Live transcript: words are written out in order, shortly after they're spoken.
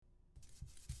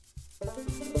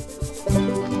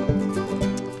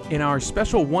In our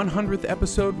special 100th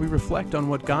episode, we reflect on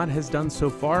what God has done so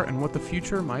far and what the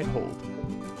future might hold.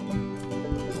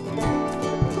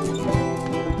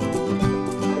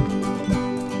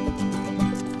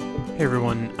 Hey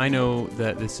everyone, I know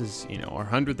that this is, our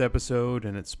 100th episode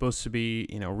and it's supposed to be,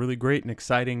 really great and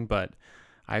exciting, but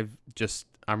I'm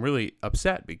really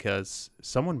upset because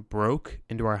someone broke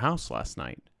into our house last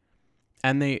night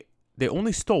and they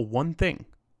only stole one thing.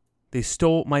 They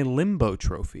stole my limbo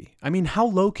trophy. I mean, how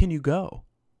low can you go?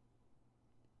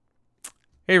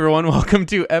 Hey everyone, welcome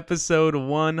to episode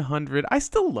 100. I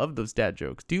still love those dad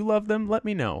jokes. Do you love them? Let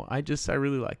me know. I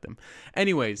really like them.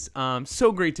 Anyways,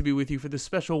 so great to be with you for this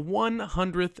special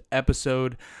 100th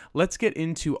episode. Let's get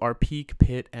into our peak,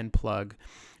 pit, and plug.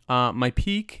 My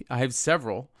peak, I have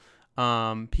several.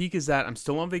 Peak is that I'm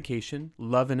still on vacation,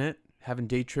 loving it, having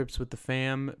day trips with the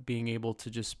fam, being able to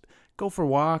just go for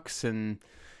walks and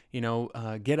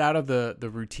get out of the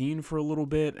routine for a little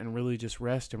bit and really just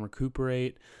rest and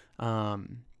recuperate. A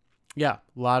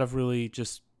lot of really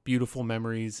just beautiful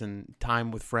memories and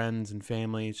time with friends and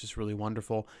family. It's just really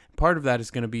wonderful. Part of that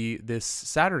is going to be this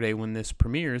Saturday when this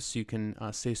premieres, so you can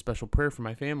say a special prayer for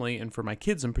my family and for my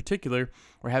kids in particular.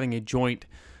 We're having a joint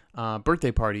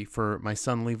birthday party for my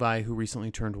son Levi, who recently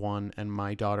turned 1, and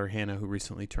my daughter Hannah, who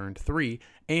recently turned 3.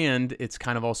 And it's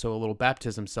kind of also a little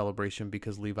baptism celebration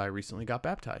because Levi recently got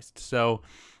baptized. So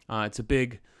it's a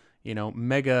big,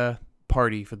 mega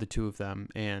party for the two of them.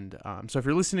 And so if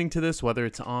you're listening to this, whether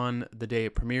it's on the day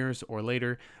it premieres or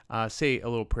later, say a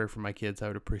little prayer for my kids. I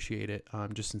would appreciate it,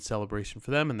 just in celebration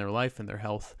for them and their life and their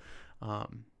health.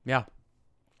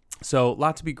 So a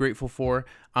lot to be grateful for.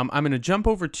 I'm going to jump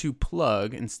over to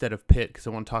plug instead of pit because I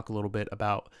want to talk a little bit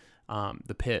about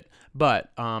the pit.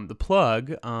 But the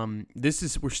plug,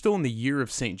 we're still in the year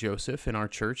of St. Joseph in our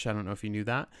church. I don't know if you knew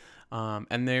that.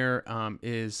 And there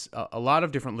is a lot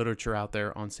of different literature out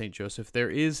there on St. Joseph.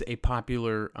 There is a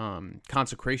popular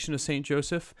consecration of St.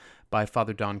 Joseph by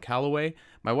Father Don Calloway.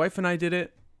 My wife and I did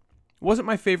it. Wasn't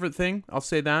my favorite thing, I'll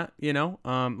say that,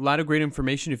 a lot of great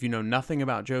information if you know nothing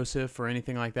about Joseph or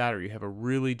anything like that, or you have a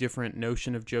really different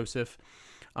notion of Joseph.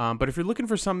 But if you're looking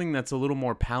for something that's a little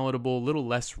more palatable, a little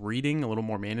less reading, a little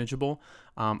more manageable,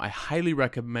 I highly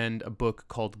recommend a book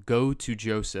called Go to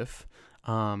Joseph.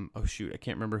 I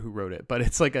can't remember who wrote it, but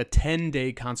it's like a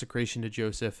 10-day consecration to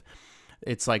Joseph.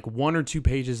 It's like 1 or 2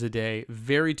 pages a day,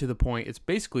 very to the point. It's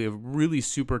basically a really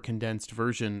super condensed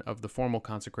version of the formal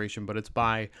consecration, but it's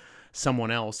by someone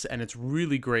else, and it's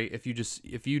really great if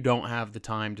you don't have the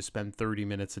time to spend 30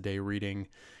 minutes a day reading,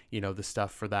 the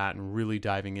stuff for that and really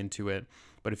diving into it.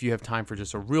 But if you have time for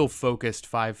just a real focused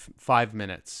five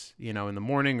minutes, in the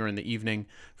morning or in the evening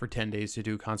for 10 days to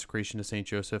do consecration to St.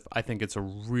 Joseph, I think it's a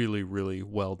really, really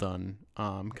well done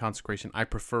consecration. I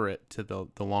prefer it to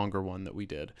the longer one that we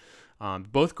did.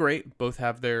 Both great, both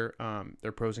have their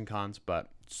pros and cons, but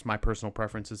just my personal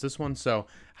preference is this one. So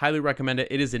highly recommend it.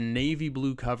 It is a navy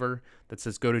blue cover that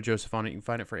says Go to Joseph on it. You can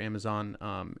find it for Amazon,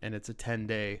 and it's a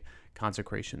 10-day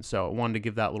consecration. So I wanted to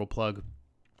give that little plug.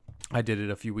 I did it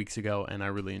a few weeks ago, and I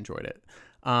really enjoyed it.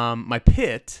 My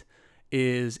pit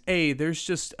is, there's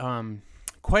just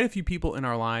quite a few people in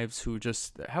our lives who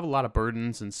just have a lot of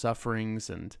burdens and sufferings,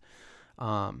 and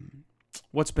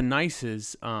what's been nice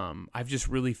is I've just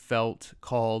really felt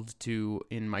called to,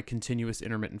 in my continuous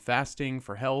intermittent fasting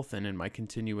for health and in my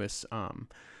continuous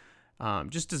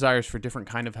just desires for different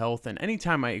kind of health. And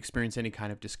anytime I experience any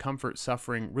kind of discomfort,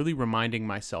 suffering, really reminding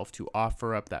myself to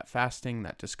offer up that fasting,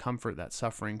 that discomfort, that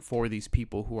suffering for these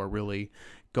people who are really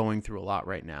going through a lot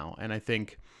right now. And I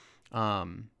think,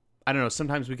 I don't know,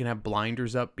 sometimes we can have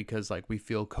blinders up because we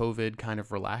feel COVID kind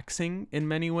of relaxing in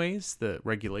many ways, the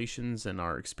regulations and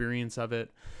our experience of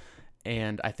it.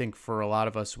 And I think for a lot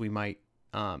of us, we might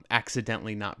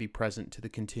accidentally not be present to the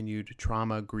continued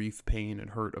trauma, grief, pain, and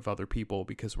hurt of other people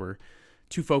because we're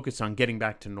too focused on getting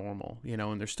back to normal,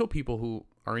 and there's still people who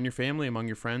are in your family, among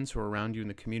your friends, who are around you in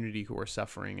the community who are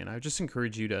suffering. And I just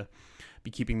encourage you to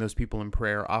be keeping those people in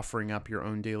prayer, offering up your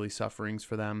own daily sufferings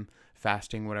for them,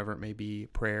 fasting, whatever it may be,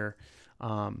 prayer.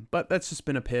 But that's just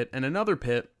been a pit. And another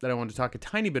pit that I want to talk a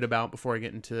tiny bit about before I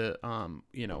get into,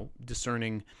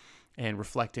 discerning and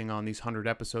reflecting on these 100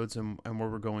 episodes and where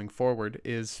we're going forward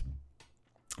is,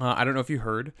 I don't know if you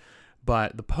heard,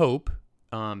 but the Pope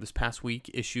this past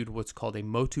week issued what's called a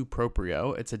motu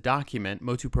proprio. It's a document.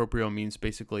 Motu proprio means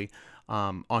basically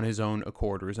on his own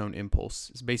accord or his own impulse.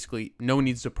 It's basically no one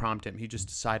needs to prompt him. He just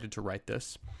decided to write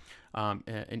this,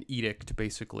 an edict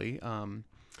basically,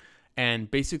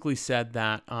 and basically said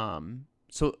that,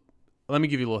 so let me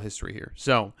give you a little history here.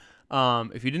 So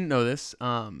if you didn't know this,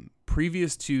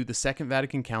 previous to the Second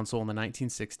Vatican Council in the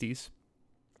 1960s,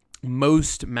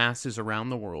 most masses around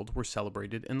the world were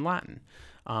celebrated in Latin,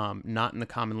 not in the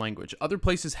common language. Other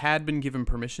places had been given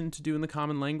permission to do in the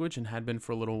common language and had been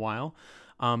for a little while.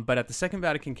 But at the Second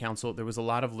Vatican Council, there was a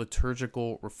lot of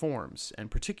liturgical reforms, and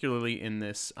particularly in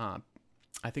this,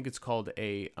 I think it's called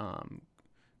a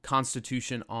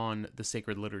Constitution on the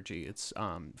Sacred Liturgy. Its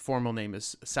formal name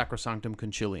is Sacrosanctum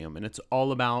Concilium, and it's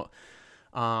all about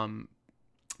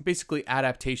basically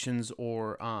adaptations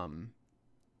or an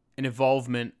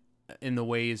involvement in the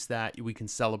ways that we can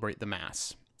celebrate the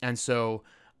Mass. And so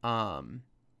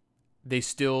they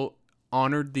still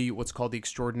honored what's called the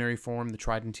extraordinary form, the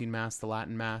Tridentine Mass, the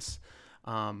Latin Mass,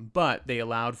 but they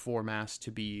allowed for Mass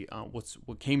to be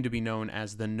what came to be known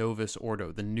as the Novus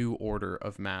Ordo, the new order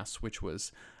of Mass, which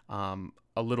was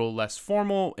a little less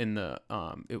formal.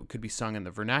 It could be sung in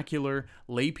the vernacular.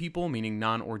 Lay people, meaning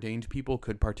non-ordained people,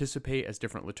 could participate as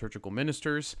different liturgical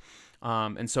ministers,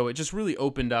 and so it just really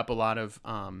opened up a lot of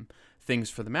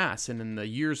things for the Mass. And in the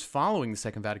years following the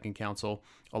Second Vatican Council,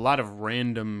 a lot of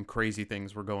random crazy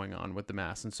things were going on with the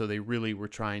Mass, and so they really were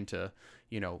trying to,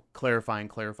 clarify and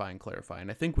clarify and clarify.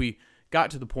 And I think we got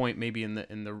to the point maybe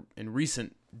in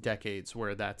recent decades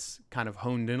where that's kind of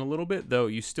honed in a little bit, though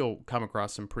you still come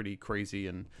across some pretty crazy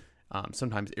and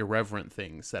sometimes irreverent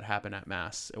things that happen at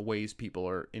Mass, ways people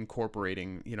are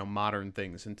incorporating, modern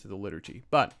things into the liturgy.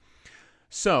 But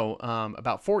so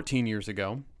about 14 years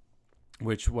ago,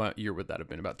 what year would that have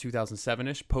been? About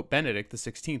 2007-ish, Pope Benedict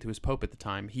XVI, who was Pope at the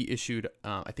time, he issued,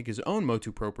 I think, his own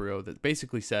motu proprio that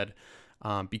basically said,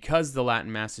 because the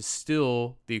Latin Mass is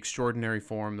still the extraordinary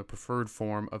form, the preferred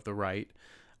form of the rite,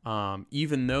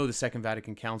 even though the Second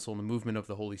Vatican Council and the movement of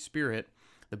the Holy Spirit,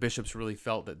 the bishops really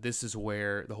felt that this is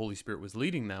where the Holy Spirit was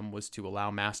leading them, was to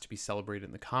allow Mass to be celebrated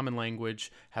in the common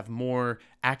language, have more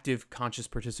active, conscious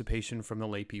participation from the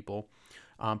lay people.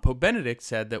 Pope Benedict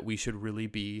said that we should really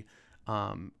be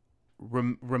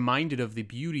reminded of the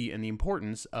beauty and the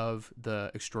importance of the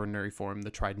extraordinary form,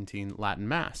 the Tridentine Latin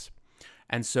Mass,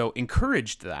 and so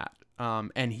encouraged that.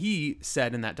 And he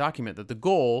said in that document that the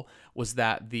goal was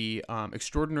that the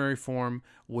extraordinary form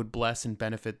would bless and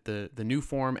benefit the new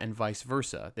form and vice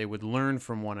versa. They would learn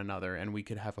from one another, and we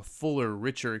could have a fuller,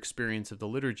 richer experience of the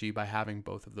liturgy by having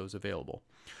both of those available.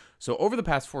 So over the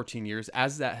past 14 years,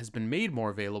 as that has been made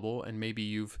more available, and maybe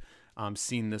you've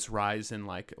seen this rise in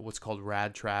like what's called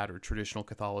rad trad or traditional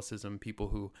Catholicism, people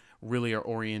who really are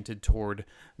oriented toward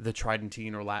the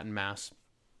Tridentine or Latin Mass.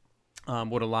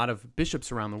 What a lot of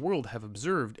bishops around the world have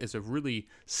observed is a really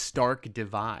stark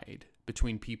divide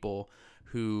between people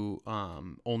who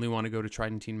only want to go to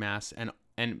Tridentine Mass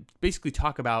and basically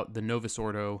talk about the Novus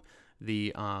Ordo,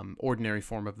 the ordinary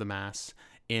form of the Mass,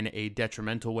 in a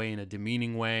detrimental way, in a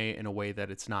demeaning way, in a way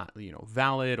that it's not,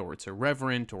 valid, or it's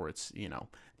irreverent, or it's, the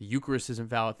Eucharist isn't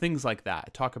valid, things like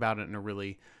that. Talk about it in a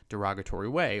really derogatory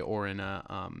way, or in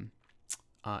an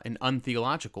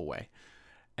untheological way,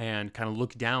 and kind of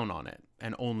look down on it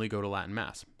and only go to Latin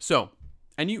Mass. So,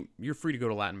 and you're free to go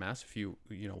to Latin Mass if you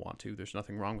want to. There's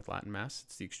nothing wrong with Latin Mass.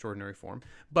 It's the extraordinary form.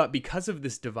 But because of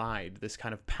this divide, this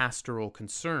kind of pastoral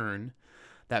concern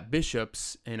that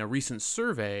bishops in a recent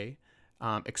survey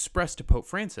expressed to Pope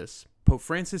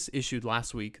Francis issued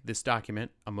last week this document,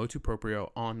 a motu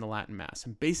proprio on the Latin Mass,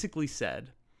 and basically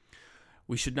said,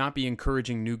 we should not be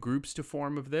encouraging new groups to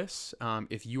form of this.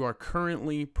 If you are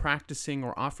currently practicing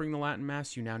or offering the Latin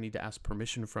Mass, you now need to ask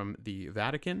permission from the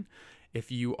Vatican.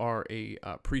 If you are a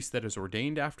priest that is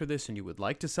ordained after this and you would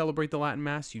like to celebrate the Latin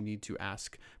Mass, you need to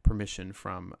ask permission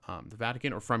from the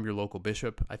Vatican or from your local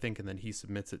bishop, I think, and then he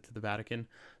submits it to the Vatican.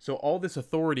 So all this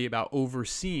authority about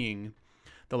overseeing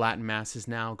the Latin Mass has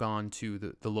now gone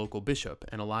to the local bishop,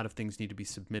 and a lot of things need to be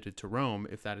submitted to Rome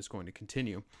if that is going to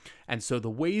continue. And so the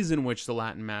ways in which the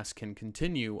Latin Mass can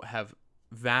continue have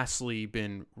vastly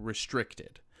been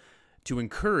restricted to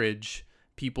encourage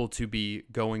people to be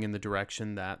going in the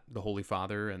direction that the Holy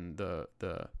Father and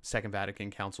the Second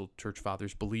Vatican Council Church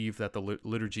Fathers believe that the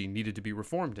liturgy needed to be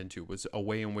reformed into, was a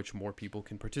way in which more people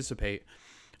can participate,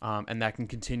 and that can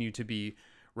continue to be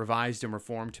revised and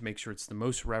reformed to make sure it's the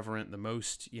most reverent, the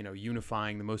most,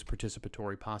 unifying, the most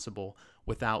participatory possible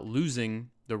without losing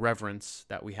the reverence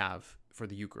that we have for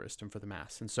the Eucharist and for the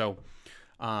Mass. And so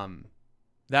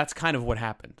that's kind of what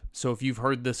happened. So if you've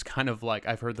heard this kind of like,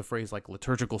 I've heard the phrase like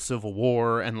liturgical civil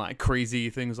war and like crazy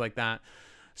things like that.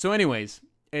 So anyways,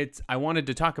 I wanted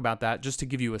to talk about that just to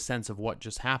give you a sense of what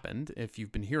just happened, if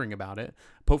you've been hearing about it.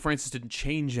 Pope Francis didn't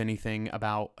change anything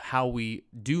about how we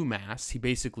do Mass. He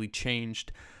basically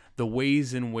changed the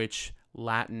ways in which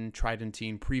Latin,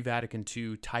 Tridentine, pre-Vatican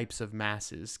II types of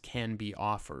Masses can be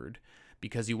offered,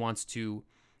 because he wants to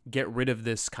get rid of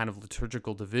this kind of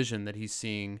liturgical division that he's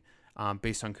seeing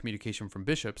based on communication from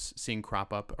bishops, seeing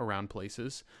crop up around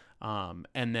places,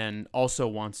 and then also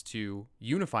wants to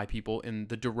unify people in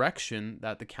the direction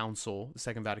that the council, the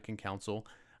Second Vatican Council,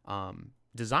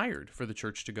 desired for the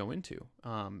church to go into.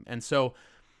 And so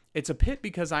it's a pit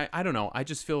because I don't know, I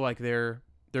just feel like there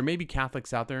may be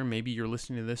Catholics out there, maybe you're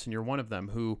listening to this and you're one of them,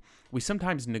 who we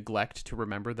sometimes neglect to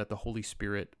remember that the Holy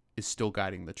Spirit is still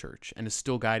guiding the church and is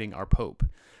still guiding our Pope,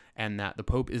 and that the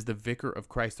Pope is the vicar of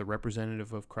Christ, the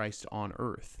representative of Christ on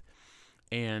earth,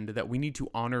 and that we need to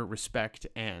honor, respect,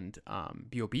 and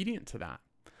be obedient to that.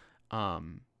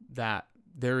 That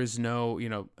there is no,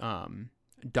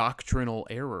 doctrinal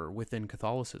error within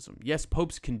Catholicism. Yes,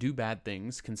 popes can do bad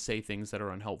things, can say things that are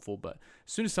unhelpful, but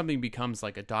as soon as something becomes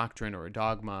like a doctrine or a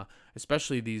dogma,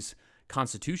 especially these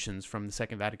constitutions from the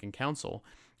Second Vatican Council,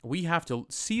 we have to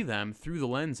see them through the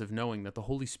lens of knowing that the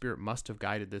Holy Spirit must have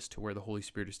guided this to where the Holy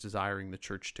Spirit is desiring the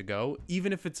church to go,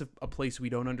 even if it's a place we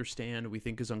don't understand, we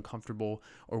think is uncomfortable,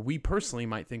 or we personally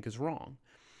might think is wrong.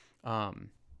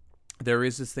 There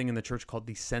is this thing in the church called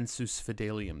the sensus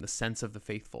fidelium, the sense of the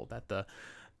faithful, that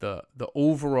the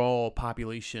overall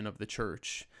population of the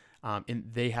church, and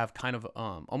they have kind of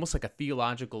almost like a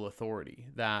theological authority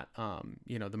that,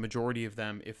 the majority of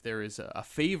them, if there is a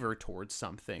favor towards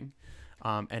something,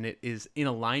 and it is in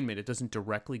alignment, it doesn't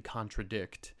directly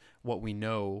contradict what we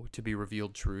know to be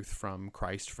revealed truth from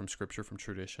Christ, from Scripture, from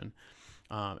tradition,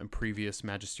 and previous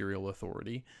magisterial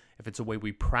authority. If it's a way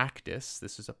we practice,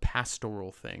 this is a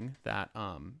pastoral thing that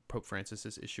Pope Francis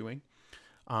is issuing,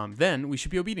 then we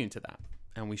should be obedient to that.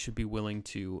 And we should be willing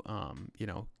to,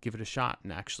 give it a shot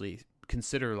and actually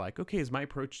consider like, okay, is my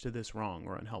approach to this wrong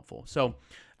or unhelpful? So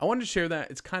I wanted to share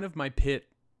that. It's kind of my pit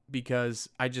because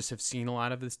I just have seen a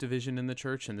lot of this division in the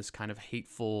church and this kind of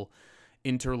hateful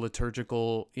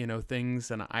interliturgical,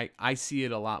 things. And I see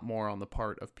it a lot more on the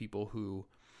part of people who,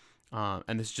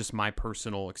 and this is just my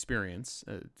personal experience.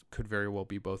 It could very well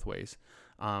be both ways.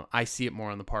 I see it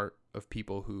more on the part of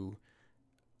people who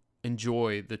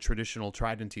enjoy the traditional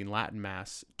Tridentine Latin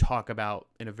Mass, talk about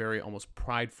in a very almost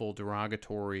prideful,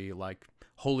 derogatory, like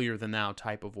holier than thou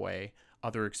type of way,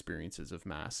 other experiences of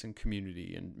Mass and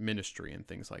community and ministry and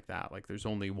things like that. Like there's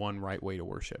only one right way to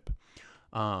worship.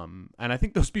 And I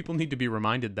think those people need to be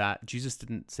reminded that Jesus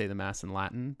didn't say the Mass in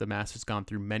Latin. The Mass has gone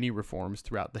through many reforms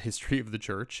throughout the history of the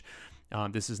church.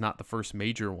 This is not the first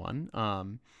major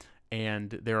one. And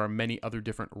there are many other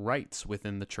different rites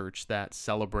within the church that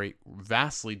celebrate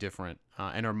vastly different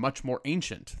and are much more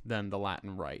ancient than the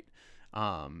Latin rite,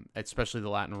 especially the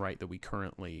Latin rite that we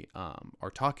currently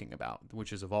are talking about, which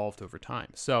has evolved over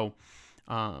time. So,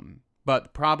 but the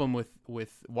problem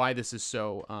with why this is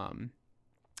so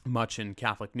much in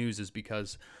Catholic news is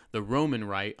because the Roman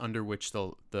rite, under which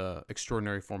the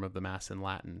extraordinary form of the Mass in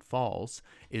Latin falls,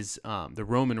 is the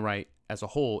Roman rite as a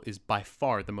whole is by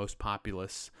far the most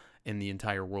populous in the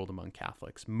entire world among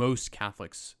Catholics. Most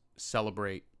Catholics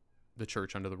celebrate the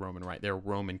church under the Roman rite. They're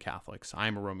Roman Catholics.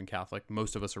 I'm a Roman Catholic.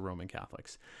 Most of us are Roman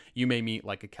Catholics. You may meet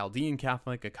like a Chaldean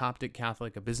Catholic, a Coptic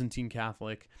Catholic, a Byzantine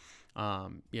Catholic,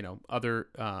 other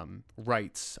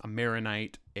rites, a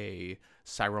Maronite, a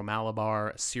Syro-Malabar,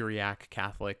 a Syriac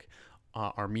Catholic,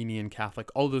 Armenian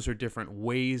Catholic. All those are different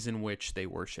ways in which they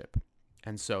worship.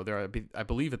 And so there are, I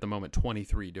believe at the moment,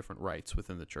 23 different rites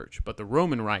within the church. But the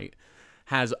Roman rite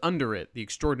has under it the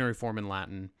extraordinary form in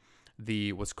Latin,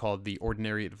 what's called the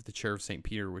Ordinariate of the Chair of St.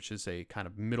 Peter, which is a kind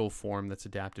of middle form that's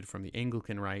adapted from the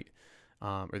Anglican rite,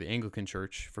 or the Anglican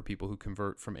Church for people who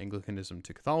convert from Anglicanism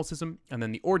to Catholicism, and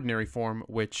then the ordinary form,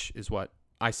 which is what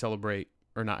I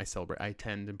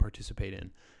attend and participate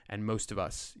in, and most of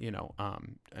us,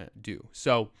 do.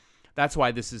 So that's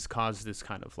why this has caused this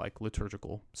kind of like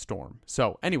liturgical storm.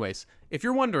 So anyways, if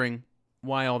you're wondering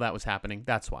why all that was happening,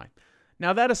 that's why.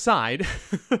 Now, that aside,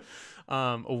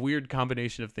 a weird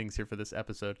combination of things here for this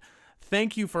episode.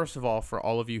 Thank you, first of all, for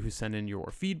all of you who send in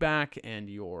your feedback and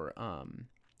your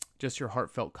just your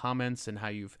heartfelt comments and how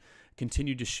you've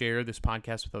continued to share this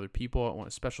podcast with other people. I want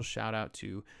a special shout out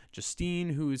to Justine,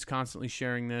 who is constantly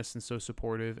sharing this and so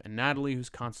supportive, and Natalie, who's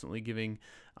constantly giving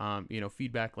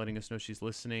feedback, letting us know she's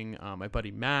listening. My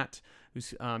buddy Matt,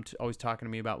 who's always talking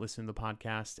to me about listening to the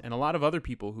podcast, and a lot of other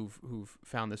people who've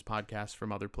found this podcast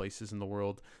from other places in the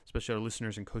world, especially our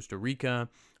listeners in Costa Rica,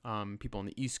 people on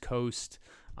the East Coast,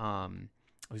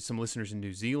 some listeners in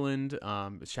New Zealand.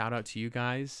 Shout out to you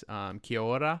guys. Kia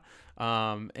ora.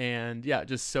 And yeah,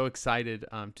 just so excited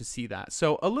to see that.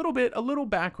 So a little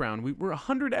background. We're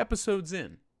 100 episodes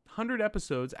in. 100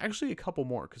 episodes, actually a couple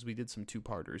more because we did some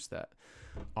two-parters that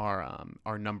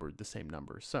are numbered the same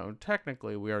number. So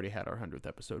technically we already had our 100th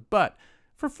episode. But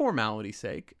for formality's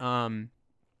sake, our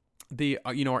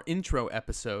intro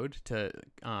episode to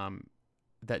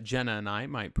that Jenna and I,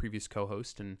 my previous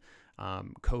co-host and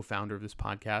co-founder of this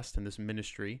podcast and this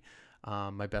ministry,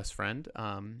 my best friend,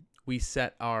 we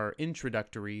set our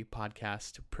introductory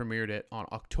podcast, premiered it on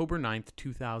October 9th,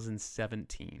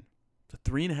 2017. So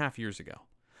 3.5 years ago.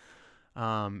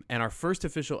 And our first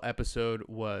official episode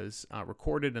was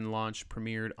recorded and launched,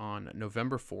 premiered on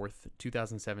November 4th,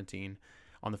 2017,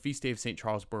 on the feast day of St.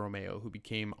 Charles Borromeo, who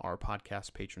became our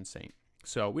podcast patron saint.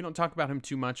 So we don't talk about him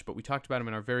too much, but we talked about him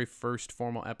in our very first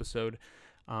formal episode,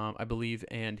 I believe,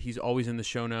 and he's always in the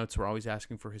show notes. We're always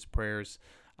asking for his prayers.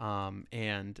 Jenna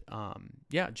and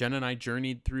I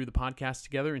journeyed through the podcast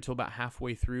together until about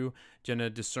halfway through.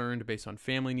 Jenna discerned, based on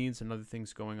family needs and other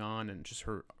things going on and just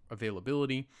her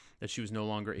availability, that she was no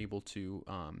longer able to,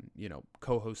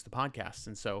 co-host the podcast.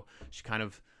 And so she kind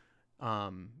of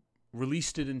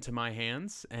released it into my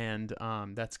hands, and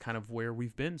that's kind of where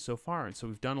we've been so far. And so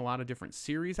we've done a lot of different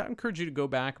series. I encourage you to go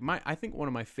back. I think one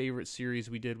of my favorite series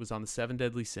we did was on the 7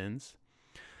 deadly sins.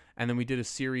 And then we did a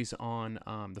series on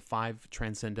the 5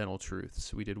 transcendental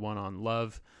truths. We did one on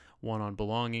love, one on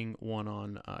belonging, one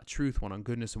on truth, one on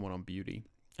goodness, and one on beauty.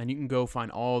 And you can go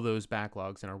find all those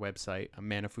backlogs on our website,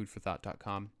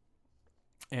 manafoodforthought.com.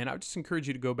 And I would just encourage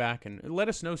you to go back and let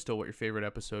us know still what your favorite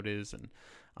episode is. And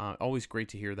always great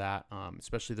to hear that,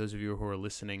 especially those of you who are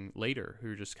listening later,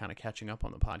 who are just kind of catching up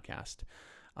on the podcast.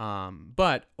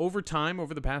 But over time,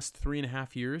 over the past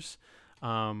 3.5 years,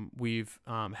 we've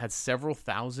had several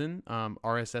thousand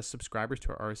RSS subscribers to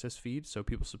our RSS feed, so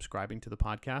people subscribing to the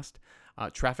podcast.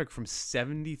 Traffic from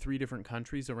 73 different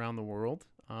countries around the world.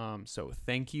 So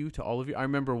thank you to all of you. I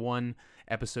remember one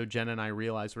episode, Jenna and I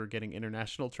realized we were getting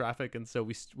international traffic, and so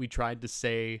we tried to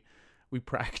say, we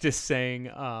practiced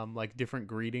saying like different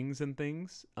greetings and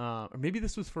things. Or maybe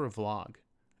this was for a vlog.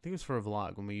 I think it was for a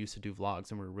vlog when we used to do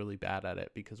vlogs, and we were really bad at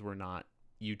it because we're not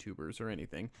YouTubers or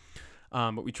anything.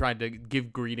 But we tried to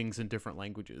give greetings in different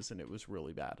languages, and it was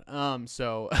really bad. But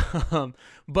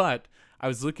I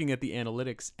was looking at the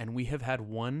analytics, and we have had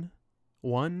one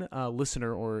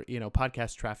listener or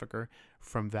podcast trafficker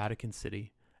from Vatican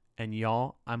City, and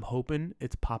y'all, I'm hoping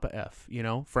it's Papa F.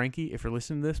 Frankie, if you're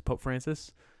listening to this, Pope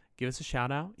Francis, give us a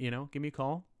shout out. Give me a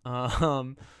call.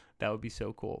 That would be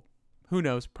so cool. Who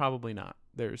knows? Probably not.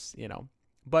 There's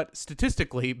but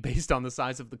statistically, based on the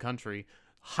size of the country,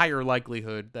 higher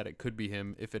likelihood that it could be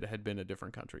him if it had been a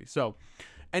different country. So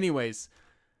anyways,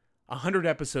 100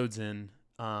 episodes in,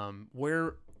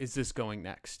 where is this going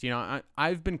next?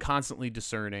 I've been constantly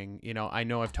discerning. I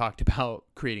know I've talked about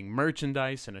creating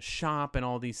merchandise and a shop and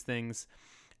all these things,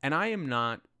 and I am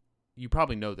not, you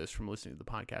probably know this from listening to the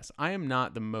podcast, I am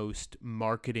not the most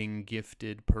marketing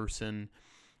gifted person.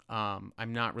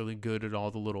 I'm not really good at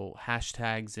all the little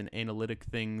hashtags and analytic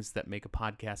things that make a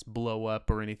podcast blow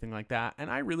up or anything like that. And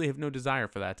I really have no desire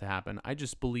for that to happen. I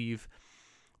just believe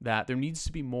that there needs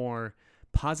to be more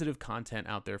positive content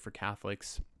out there for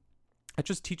Catholics. It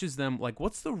just teaches them,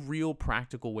 what's the real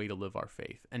practical way to live our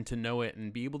faith and to know it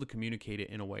and be able to communicate it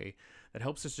in a way that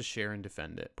helps us to share and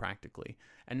defend it practically,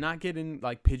 and not get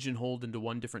pigeonholed into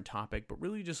one different topic, but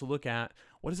really just look at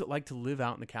what is it like to live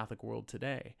out in the Catholic world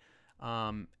today.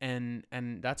 And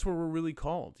that's where we're really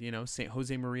called, St.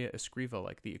 Jose Maria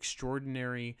Escriva, the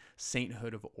extraordinary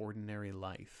sainthood of ordinary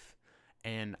life.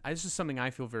 And this is something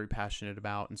I feel very passionate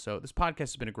about. And so this podcast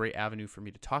has been a great avenue for me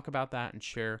to talk about that and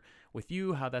share with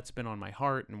you how that's been on my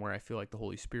heart and where I feel like the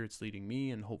Holy Spirit's leading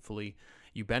me. And hopefully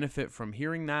you benefit from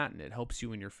hearing that and it helps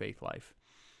you in your faith life.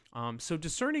 So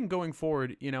discerning going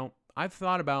forward, I've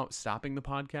thought about stopping the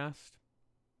podcast.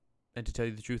 And to tell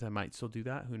you the truth, I might still do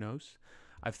that. Who knows?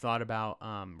 I've thought about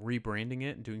rebranding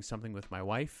it and doing something with my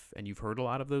wife, and you've heard a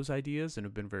lot of those ideas and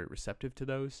have been very receptive to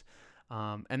those.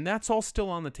 And that's all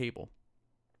still on the table.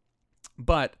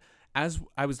 But as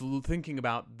I was thinking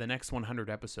about the next 100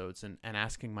 episodes and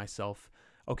asking myself,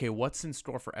 okay, what's in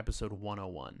store for episode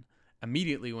 101?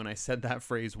 Immediately when I said that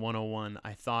phrase 101,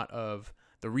 I thought of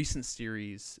the recent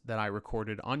series that I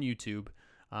recorded on YouTube,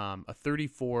 a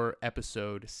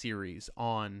 34-episode series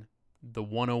on the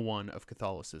 101 of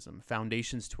Catholicism,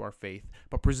 foundations to our faith,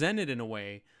 but presented in a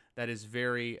way that is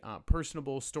very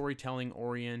personable, storytelling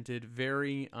oriented,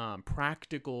 very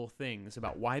practical things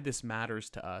about why this matters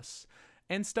to us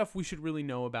and stuff we should really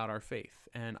know about our faith.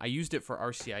 And I used it for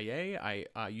RCIA.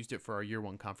 I used it for our year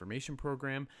 1 confirmation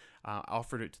program.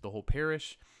 Offered it to the whole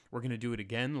parish. We're going to do it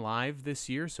again live this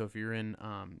year. So if you're in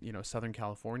Southern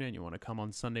California and you want to come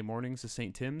on Sunday mornings to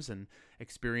St. Tim's and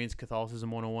experience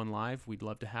Catholicism 101 live, we'd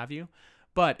love to have you.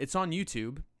 But it's on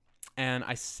YouTube. and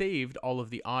I saved all of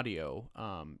the audio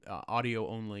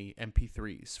only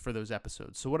MP3s for those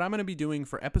episodes. So what I'm going to be doing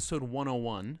for episode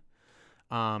 101,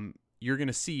 you're going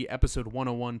to see episode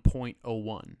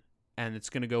 101.01, and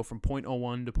it's going to go from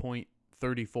 0.01 to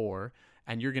 0.34,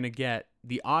 and you're going to get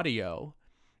the audio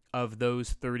of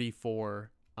those 34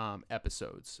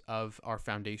 episodes of our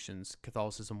Foundations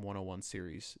Catholicism 101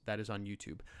 series that is on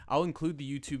YouTube. I'll include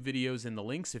the YouTube videos in the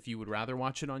links if you would rather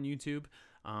watch it on YouTube.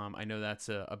 I know that's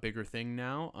a bigger thing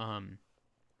now.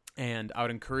 And I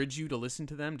would encourage you to listen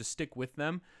to them, to stick with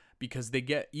them, because they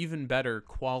get even better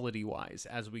quality-wise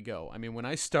as we go. I mean, when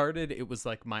I started, it was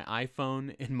like my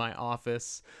iPhone in my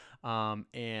office,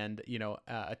 and,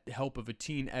 help of a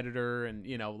teen editor, and,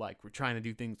 like we're trying to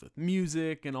do things with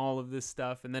music and all of this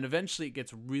stuff. And then eventually it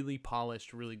gets really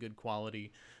polished, really good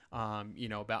quality,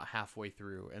 about halfway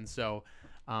through. And so,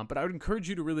 but I would encourage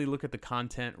you to really look at the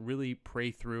content, really pray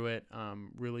through it,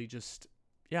 really just,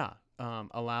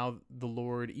 allow the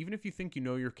Lord, even if you think you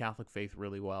know your Catholic faith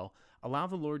really well, allow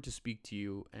the Lord to speak to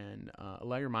you, and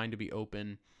allow your mind to be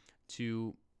open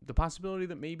to the possibility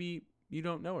that maybe you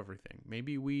don't know everything.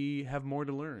 Maybe we have more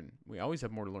to learn. We always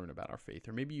have more to learn about our faith,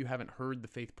 or maybe you haven't heard the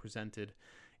faith presented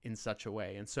in such a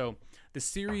way. And so the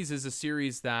series is a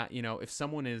series that, if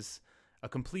someone is a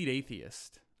complete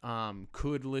atheist,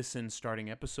 could listen starting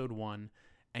episode 1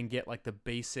 and get like the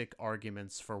basic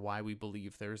arguments for why we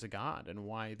believe there's a God and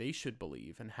why they should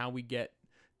believe, and how we get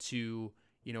to,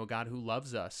 a God who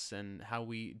loves us, and how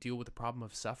we deal with the problem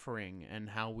of suffering, and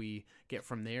how we get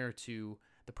from there to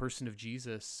the person of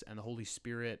Jesus and the Holy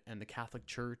Spirit and the Catholic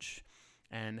Church,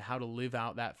 and how to live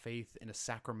out that faith in a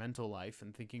sacramental life,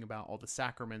 and thinking about all the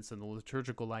sacraments and the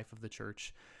liturgical life of the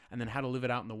church, and then how to live it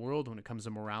out in the world when it comes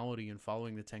to morality and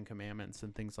following the 10 Commandments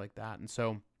and things like that. And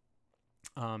so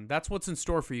that's what's in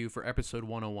store for you for episode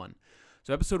 101.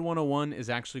 So episode 101 is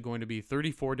actually going to be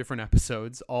 34 different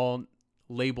episodes, all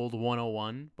labeled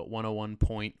 101, but 101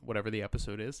 point whatever the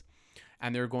episode is.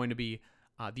 And they're going to be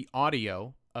the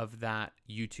audio of that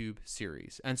YouTube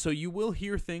series. And so you will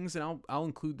hear things, and I'll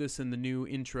include this in the new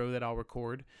intro that I'll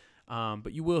record,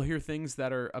 but you will hear things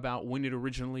that are about when it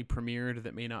originally premiered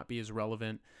that may not be as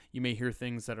relevant. You may hear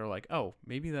things that are like, oh,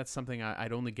 maybe that's something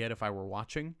I'd only get if I were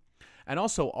watching. And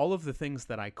also, all of the things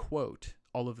that I quote,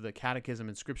 all of the catechism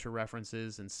and scripture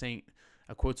references and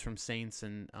quotes from saints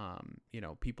and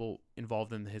people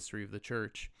involved in the history of the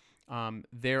church,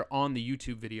 they're on the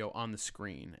YouTube video on the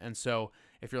screen. And so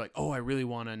if you're like, oh, I really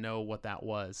want to know what that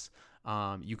was,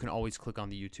 you can always click on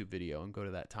the YouTube video and go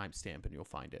to that timestamp and you'll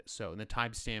find it. So, and the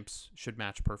timestamps should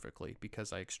match perfectly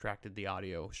because I extracted the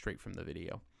audio straight from the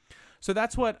video. So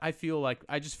that's what I feel like.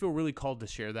 I just feel really called to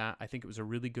share that. I think it was a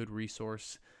really good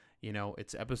resource.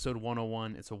 It's episode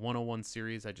 101. It's a 101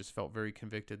 series. I just felt very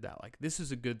convicted that this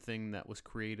is a good thing that was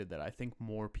created that I think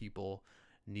more people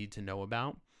need to know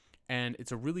about. And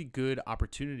it's a really good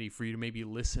opportunity for you to maybe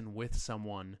listen with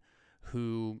someone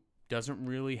who doesn't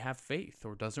really have faith,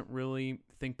 or doesn't really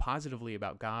think positively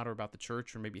about God or about the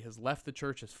church, or maybe has left the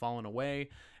church, has fallen away,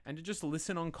 and to just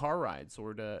listen on car rides,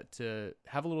 or to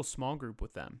have a little small group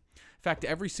with them. In fact,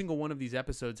 every single one of these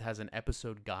episodes has an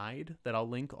episode guide that I'll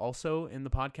link also in the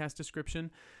podcast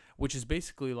description, which is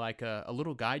basically like a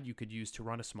little guide you could use to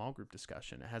run a small group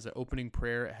discussion. It has an opening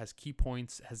prayer, it has key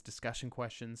points, it has discussion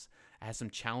questions, it has some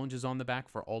challenges on the back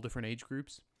for all different age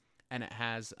groups, and it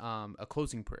has a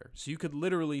closing prayer. So you could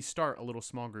literally start a little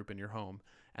small group in your home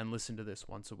and listen to this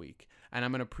once a week. And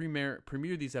I'm going to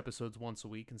premiere these episodes once a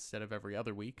week instead of every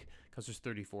other week, because there's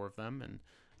 34 of them, and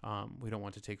we don't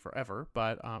want to take forever,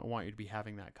 but I want you to be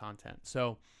having that content.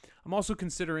 So I'm also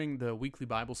considering the weekly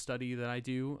Bible study that I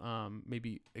do,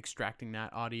 maybe extracting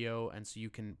that audio, and so you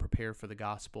can prepare for the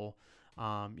gospel,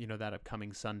 that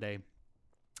upcoming Sunday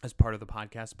as part of the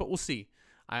podcast. But we'll see.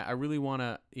 I really want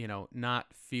to,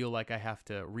 not feel like I have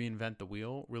to reinvent the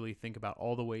wheel, really think about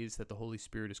all the ways that the Holy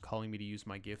Spirit is calling me to use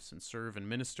my gifts and serve and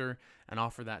minister and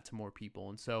offer that to more people.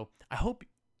 And so I hope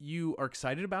you are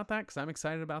excited about that, because I'm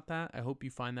excited about that. I hope you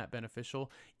find that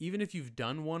beneficial. Even if you've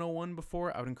done 101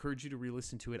 before, I would encourage you to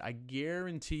re-listen to it. I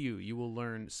guarantee you will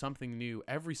learn something new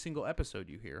every single episode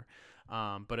you hear,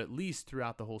 but at least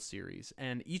throughout the whole series.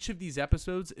 And each of these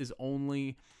episodes is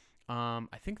only...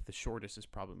 I think the shortest is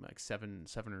probably like 7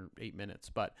 or 8 minutes,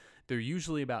 but they're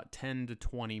usually about 10 to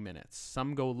 20 minutes.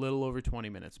 Some go a little over 20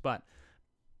 minutes, but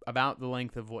about the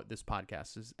length of what this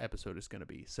episode is going to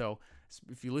be. So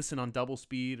if you listen on double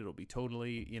speed, it'll be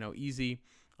totally, easy.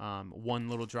 One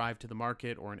little drive to the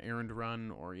market, or an errand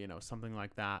run, or, something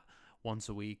like that once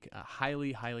a week.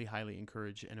 Highly, highly, highly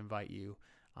encourage and invite you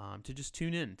to just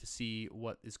tune in to see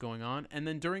what is going on. And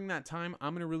then during that time,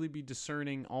 I'm going to really be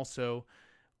discerning also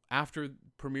after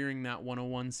premiering that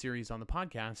 101 series on the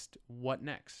podcast, what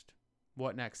next?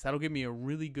 What next? That'll give me a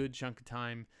really good chunk of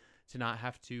time to not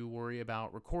have to worry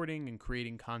about recording and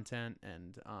creating content.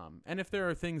 And if there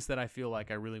are things that I feel like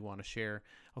I really want to share,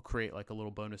 I'll create like a little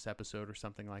bonus episode or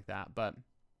something like that. But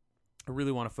I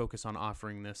really want to focus on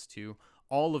offering this to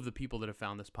all of the people that have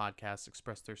found this podcast,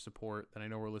 express their support, that I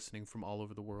know are listening from all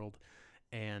over the world.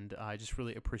 And I just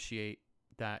really appreciate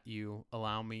that you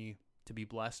allow me to be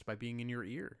blessed by being in your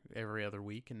ear every other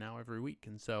week and now every week.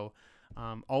 And so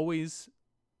always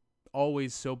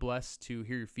so blessed to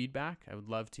hear your feedback. I would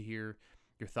love to hear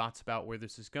your thoughts about where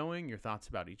this is going, your thoughts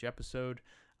about each episode.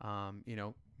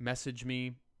 Message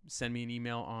me, send me an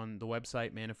email on the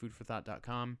website,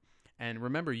 manafoodforthought.com. And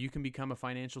remember, you can become a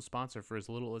financial sponsor for as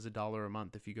little as $1 a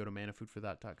month if you go to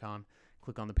manafoodforthought.com,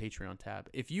 click on the Patreon tab.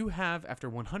 If you have, after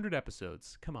 100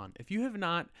 episodes, come on, if you have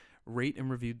not rate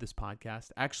and reviewed this podcast,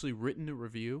 actually written a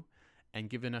review and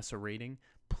given us a rating,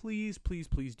 please, please,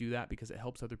 please do that, because it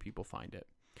helps other people find it.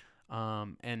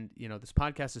 This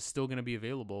podcast is still going to be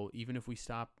available even if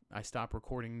I stop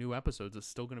recording new episodes. It's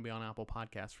still going to be on Apple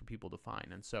Podcasts for people to find.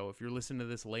 And so if you're listening to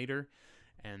this later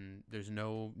and there's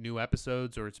no new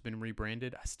episodes or it's been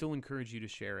rebranded, I still encourage you to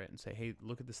share it and say, hey,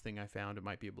 look at this thing I found. It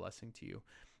might be a blessing to you,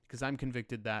 because I'm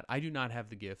convicted that I do not have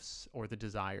the gifts or the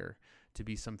desire to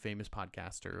be some famous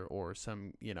podcaster or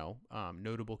some,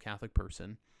 notable Catholic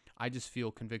person. I just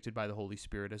feel convicted by the Holy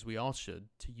Spirit, as we all should,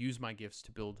 to use my gifts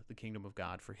to build the kingdom of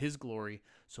God for His glory,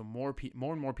 so more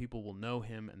and more people will know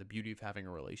Him and the beauty of having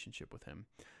a relationship with Him.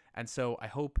 And so I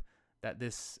hope that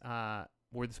this,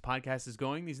 where this podcast is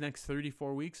going these next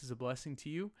 34 weeks, is a blessing to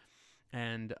you.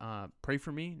 And pray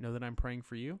for me. Know that I'm praying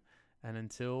for you. And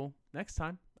until next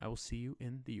time, I will see you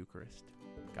in the Eucharist.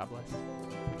 God bless.